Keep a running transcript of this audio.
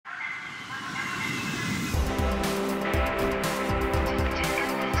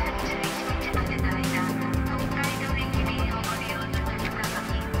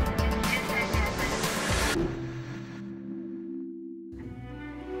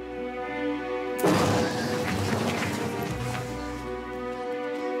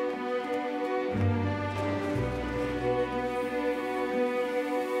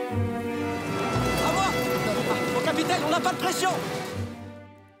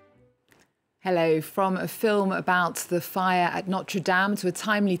Hello, from a film about the fire at Notre Dame to a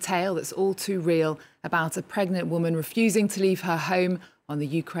timely tale that's all too real about a pregnant woman refusing to leave her home on the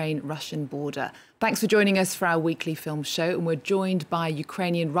Ukraine-Russian border. Thanks for joining us for our weekly film show, and we're joined by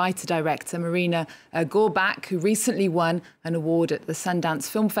Ukrainian writer-director Maryna Er Gorbach, who recently won an award at the Sundance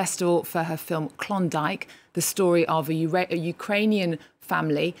Film Festival for her film Klondike, the story of a Ukrainian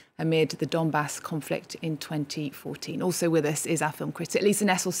family amid the Donbas conflict in 2014. Also with us is our film critic, Lisa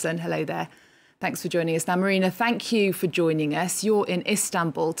Nesselson. Hello there. Thanks for joining us. Now, Maryna, thank you for joining us. You're in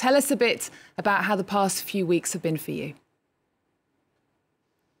Istanbul. Tell us a bit about how the past few weeks have been for you.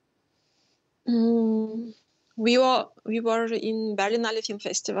 We were in Berlinale Film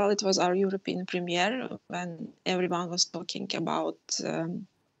Festival. It was our European premiere when everyone was talking about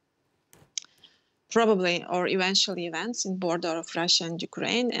probably or eventually events in border of Russia and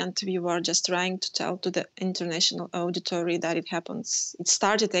Ukraine, and we were just trying to tell to the international auditory that it happens. It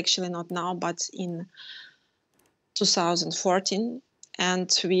started actually not now, but in 2014,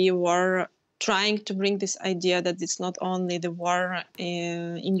 and we were trying to bring this idea that it's not only the war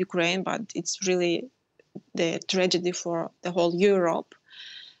in Ukraine, but it's really the tragedy for the whole Europe.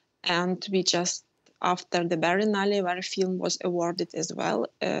 And we just, after the Berlinale, where a film was awarded as well,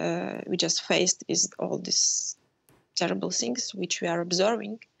 we just faced with all these terrible things which we are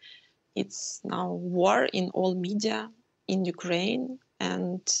observing. It's now war in all media in Ukraine,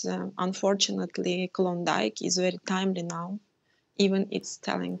 and unfortunately Klondike is very timely now. Even it's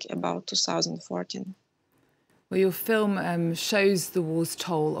telling about 2014. Well, your film shows the war's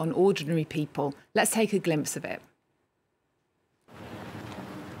toll on ordinary people. Let's take a glimpse of it.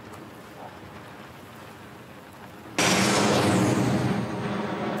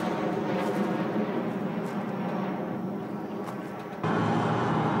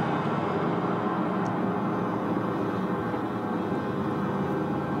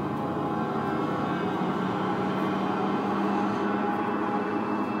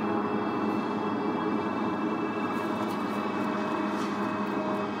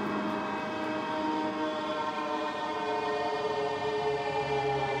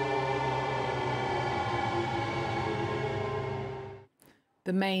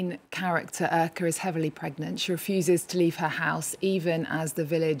 The main character, Erka, is heavily pregnant. She refuses to leave her house, even as the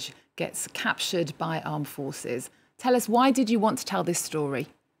village gets captured by armed forces. Tell us, why did you want to tell this story?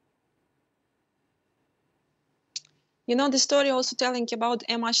 You know, the story also telling about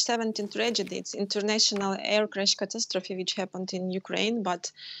MH17 tragedy. It's international air crash catastrophe which happened in Ukraine,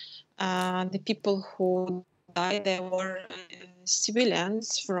 but the people who died, they were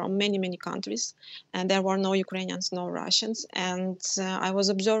civilians from many countries, and there were no Ukrainians, no Russians. And I was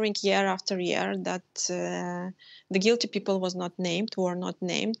observing year after year that the guilty people were not named.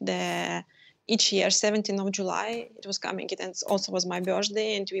 Each year, 17th of July, it was coming. It also was my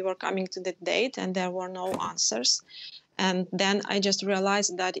birthday, and we were coming to that date, and there were no answers. And then I just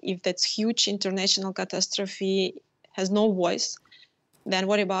realized that if that huge international catastrophe has no voice, then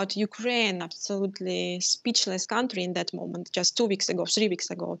what about Ukraine, absolutely speechless country in that moment? Just 2 weeks ago, 3 weeks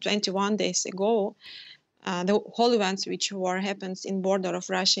ago, 21 days ago, the whole events which were happens in border of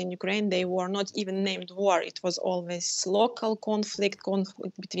Russia and Ukraine, they were not even named war. It was always local conflict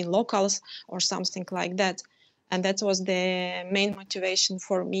between locals or something like that. And that was the main motivation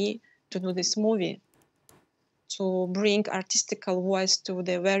for me to do this movie, to bring artistical voice to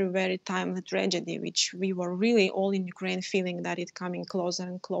the very timely tragedy, which we were really all in Ukraine feeling that it's coming closer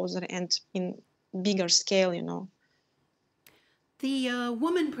and closer and in bigger scale, you know. The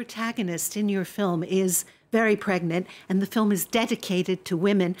woman protagonist in your film is very pregnant, and the film is dedicated to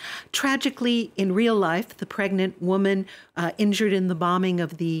women. Tragically, in real life, the pregnant woman injured in the bombing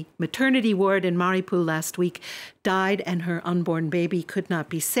of the maternity ward in Mariupol last week died, and her unborn baby could not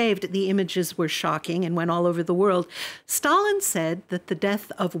be saved. The images were shocking and went all over the world. Stalin said that the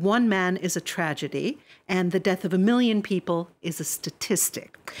death of one man is a tragedy, and the death of 1 million people is a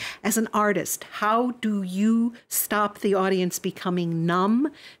statistic. As an artist, how do you stop the audience becoming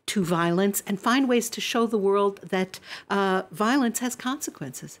numb to violence and find ways to show the world that violence has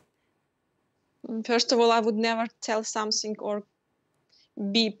consequences? First of all, I would never tell something or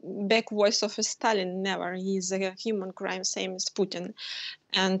be back voice of a Stalin, never. He's a human crime, same as Putin.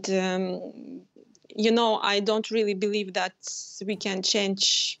 And, you know, I don't really believe that we can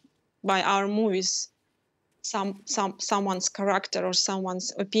change by our movies someone's character or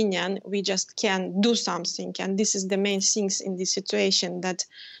someone's opinion. We just can do something. And this is the main things in this situation, that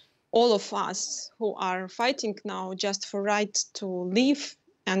all of us who are fighting now just for right to live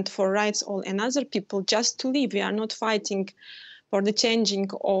and for rights all and other people just to live. We are not fighting for the changing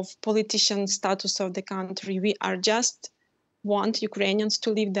of politician status of the country. We are just want Ukrainians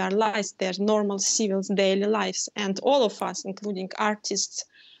to live their lives, their normal civil daily lives. And all of us, including artists,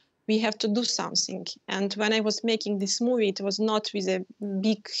 we have to do something. And when I was making this movie, it was not with a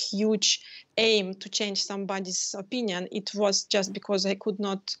big, huge aim to change somebody's opinion. It was just because I could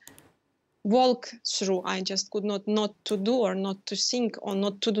not walk through. I just could not to do or not to think or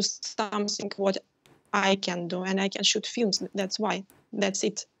not to do something what I can do. And I can shoot films. That's why. That's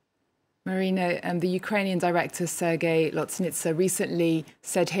it. Maryna, the Ukrainian director Sergei Lotnitsa recently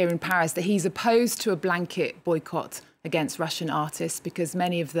said here in Paris that he's opposed to a blanket boycott against Russian artists because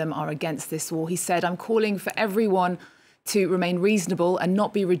many of them are against this war. He said, "I'm calling for everyone to remain reasonable and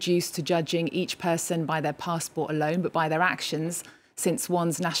not be reduced to judging each person by their passport alone, but by their actions, since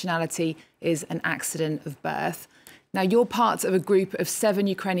one's nationality is an accident of birth." Now, you're part of a group of 7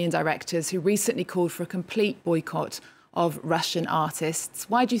 Ukrainian directors who recently called for a complete boycott of Russian artists.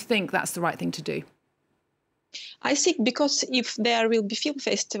 Why do you think that's the right thing to do? I think because if there will be film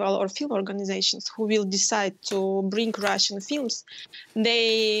festival or film organizations who will decide to bring Russian films,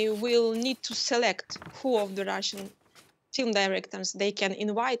 they will need to select who of the Russian film directors they can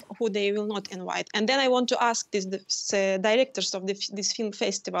invite, who they will not invite. And then I want to ask the directors of this film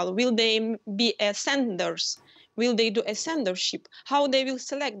festival, will they be senders? Will they do a censorship? How they will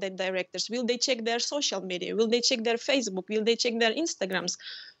select the directors? Will they check their social media? Will they check their Facebook? Will they check their Instagrams?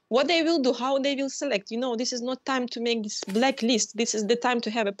 What they will do, how they will select. You know, this is not time to make this blacklist. This is the time to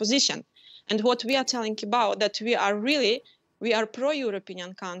have a position. And what we are telling about that we are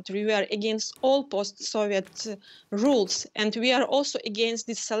pro-European country. We are against all post-Soviet rules. And we are also against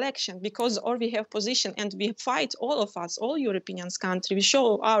this selection because or we have position and we fight all of us, all European countries. We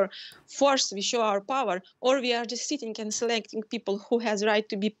show our force, we show our power, or we are just sitting and selecting people who has right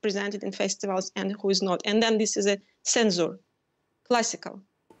to be presented in festivals and who is not. And then this is a censor, classical.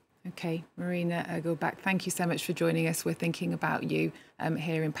 Okay, Maryna Er Gorbach, thank you so much for joining us. We're thinking about you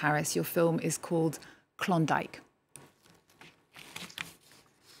here in Paris. Your film is called Klondike.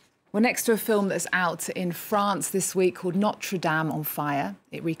 We're next to a film that's out in France this week called Notre Dame on Fire.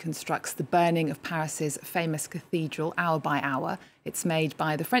 It reconstructs the burning of Paris's famous cathedral hour by hour. It's made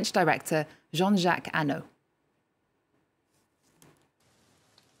by the French director Jean-Jacques Hano.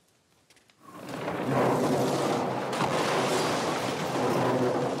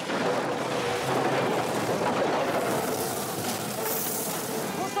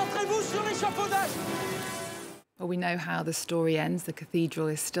 Well, we know how the story ends. The cathedral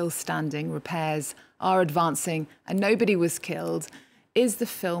is still standing, repairs are advancing, and nobody was killed. Is the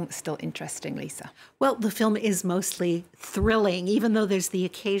film still interesting, Lisa? Well, the film is mostly thrilling, even though there's the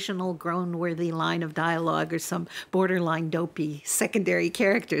occasional groan-worthy line of dialogue or some borderline dopey secondary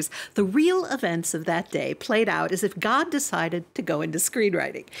characters. The real events of that day played out as if God decided to go into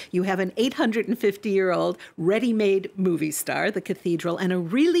screenwriting. You have an 850-year-old ready-made movie star, the cathedral, and a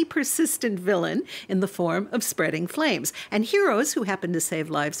really persistent villain in the form of spreading flames, and heroes who happen to save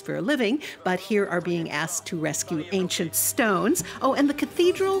lives for a living, but here are being asked to rescue ancient stones. Oh, and the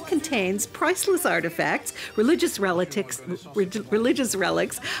cathedral contains priceless artifacts, religious relics,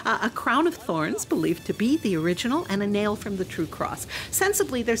 a crown of thorns believed to be the original, and a nail from the true cross.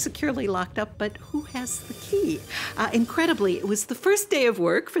 Sensibly, they're securely locked up, but who has the key? Incredibly, it was the first day of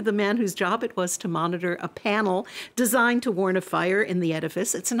work for the man whose job it was to monitor a panel designed to warn of fire in the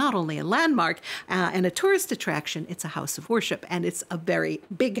edifice. It's not only a landmark and a tourist attraction, it's a house of worship, and it's a very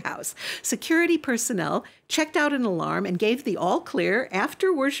big house. Security personnel checked out an alarm and gave the all clear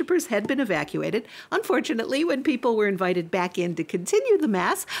after worshippers had been evacuated. Unfortunately, when people were invited back in to continue the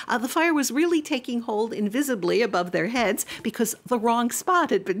Mass, the fire was really taking hold invisibly above their heads because the wrong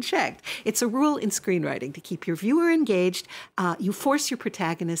spot had been checked. It's a rule in screenwriting to keep your viewer engaged. You force your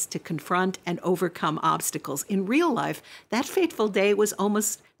protagonist to confront and overcome obstacles. In real life, that fateful day was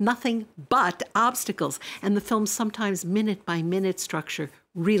almost nothing but obstacles, and the film's sometimes minute-by-minute structure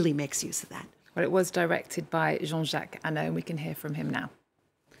really makes use of that. Well, it was directed by Jean-Jacques Hano, and we can hear from him now.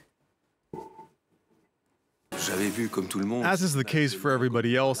 As is the case for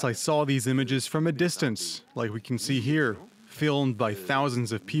everybody else, I saw these images from a distance, like we can see here, filmed by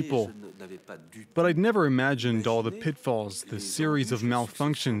thousands of people. But I'd never imagined all the pitfalls, the series of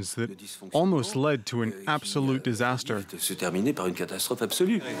malfunctions that almost led to an absolute disaster.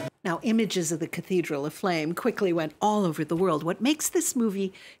 Now, images of the cathedral aflame quickly went all over the world. What makes this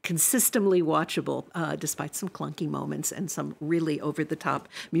movie consistently watchable, despite some clunky moments and some really over-the-top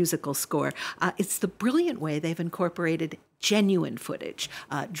musical score, it's the brilliant way they've incorporated genuine footage,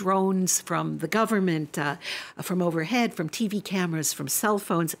 drones from the government, from overhead, from TV cameras, from cell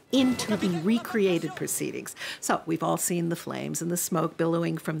phones, into the recreated proceedings. So we've all seen the flames and the smoke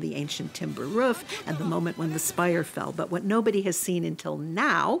billowing from the ancient timber roof and the moment when the spire fell. But what nobody has seen until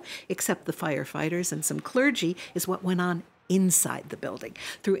now, except the firefighters and some clergy, is what went on inside the building.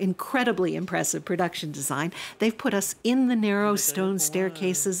 Through incredibly impressive production design, they've put us in the narrow stone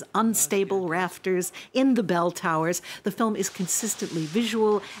staircases, unstable rafters, in the bell towers. The film is consistently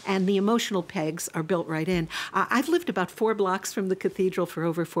visual, and the emotional pegs are built right in. I've lived about 4 blocks from the cathedral for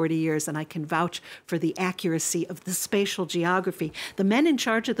over 40 years, and I can vouch for the accuracy of the spatial geography. The men in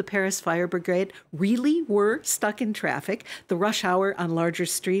charge of the Paris Fire Brigade really were stuck in traffic, the rush hour on larger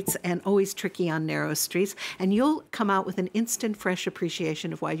streets, and always tricky on narrow streets, and you'll come out with an instant fresh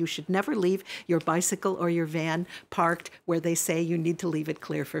appreciation of why you should never leave your bicycle or your van parked where they say you need to leave it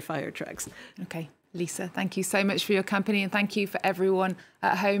clear for fire trucks. Okay, Lisa, thank you so much for your company, and thank you for everyone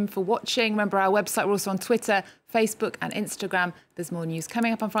at home for watching. Remember our website, we're also on Twitter, Facebook and Instagram. There's more news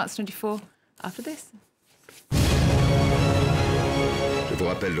coming up on France 24 after this. Je vous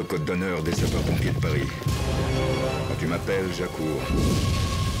rappelle le code d'honneur des sapeurs-pompiers de Paris. Quand tu m'appelles, j'accours.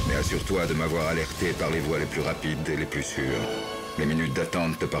 Mais assure-toi de m'avoir alerté par les voies les plus rapides et les plus sûres. Les minutes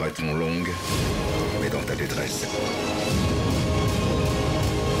d'attente te paraîtront longues, mais dans ta détresse.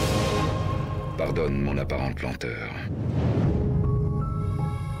 Pardonne mon apparente lenteur.